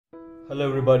Hello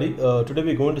everybody, today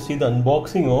we're going to see the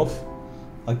unboxing of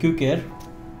Accucare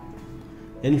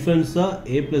Influenza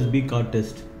A+B card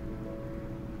test.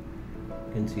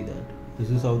 You can see that. This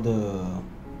is how the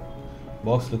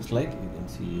box looks like. You can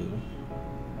see here.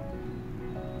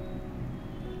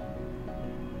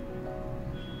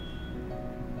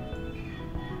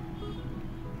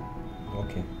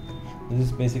 Okay, this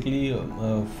is basically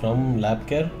from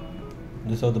Labcare.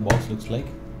 This is how the box looks like.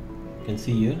 You can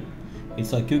see here.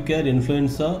 It's Accucare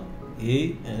Influenza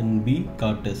A and B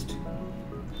card test.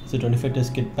 It's a 25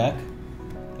 test kit pack.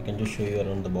 I can just show you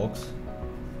around the box.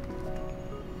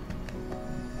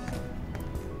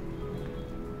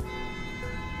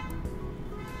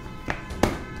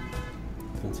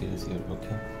 You can see this here.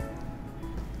 Okay.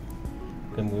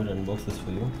 I'm going to unbox this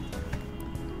for you.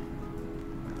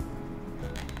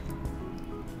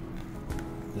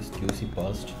 This QC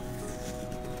passed.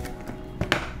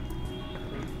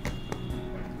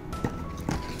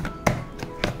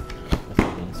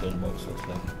 Box looks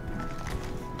like.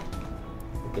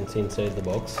 You can see inside the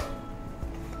box.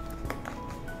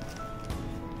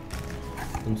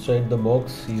 Inside the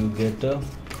box you get a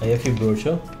IFU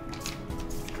brochure.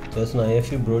 There's an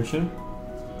IFU brochure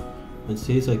which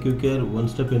says Accucare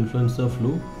one-step influenza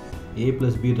flu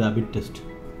A+B rabbit test.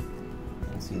 You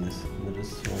can see this. There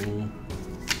is one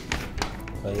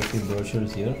IFU brochure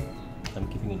here. I'm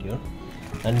keeping it here,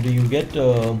 and you get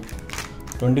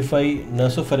 25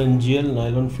 nasopharyngeal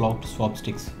nylon flocked swab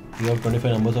sticks. You have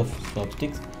 25 numbers of swab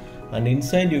sticks, and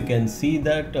inside you can see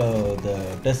that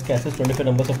the test cassettes, 25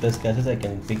 numbers of test cassettes. I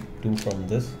can pick 2 from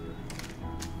this.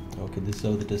 Okay, this is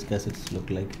how the test cassettes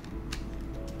look like.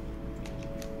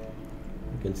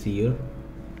 You can see here.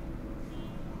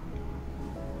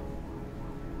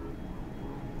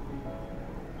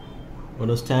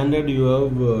 On a standard you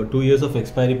have 2 years of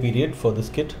expiry period for this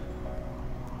kit.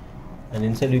 And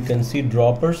inside you can see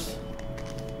droppers,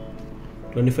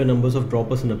 25 numbers of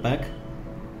droppers in a pack,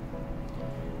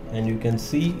 and you can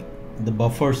see the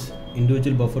buffers,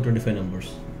 individual buffer 25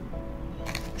 numbers.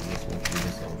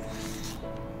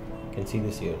 You can see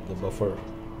this here, the buffer,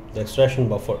 the extraction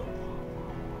buffer.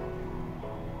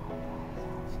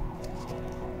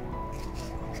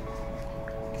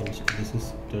 This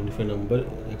is 25 number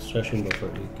extraction buffer.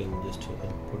 You can just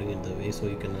putting it the way so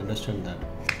you can understand that.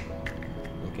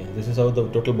 Okay, this is how the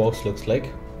total box looks like.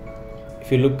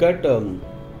 If you look at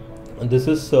this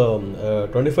is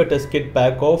 25 test kit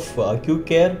pack of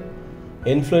Accucare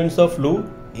Influenza Flu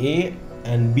A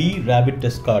and B rabbit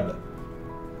test card.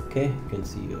 Okay, you can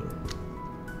see here.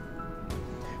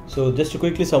 So just to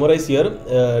quickly summarize here,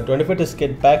 25 test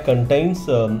kit pack contains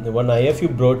one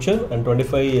IFU brochure and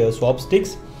 25 swab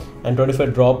sticks and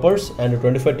 25 droppers and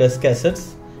 25 test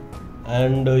cassettes,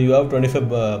 and you have 25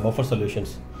 buffer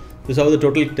solutions. This is how the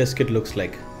total test kit looks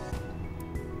like.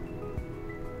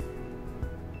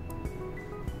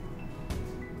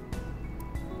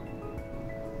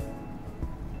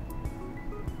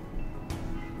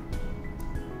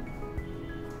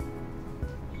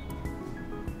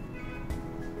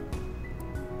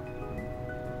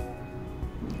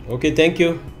 Okay, thank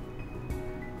you.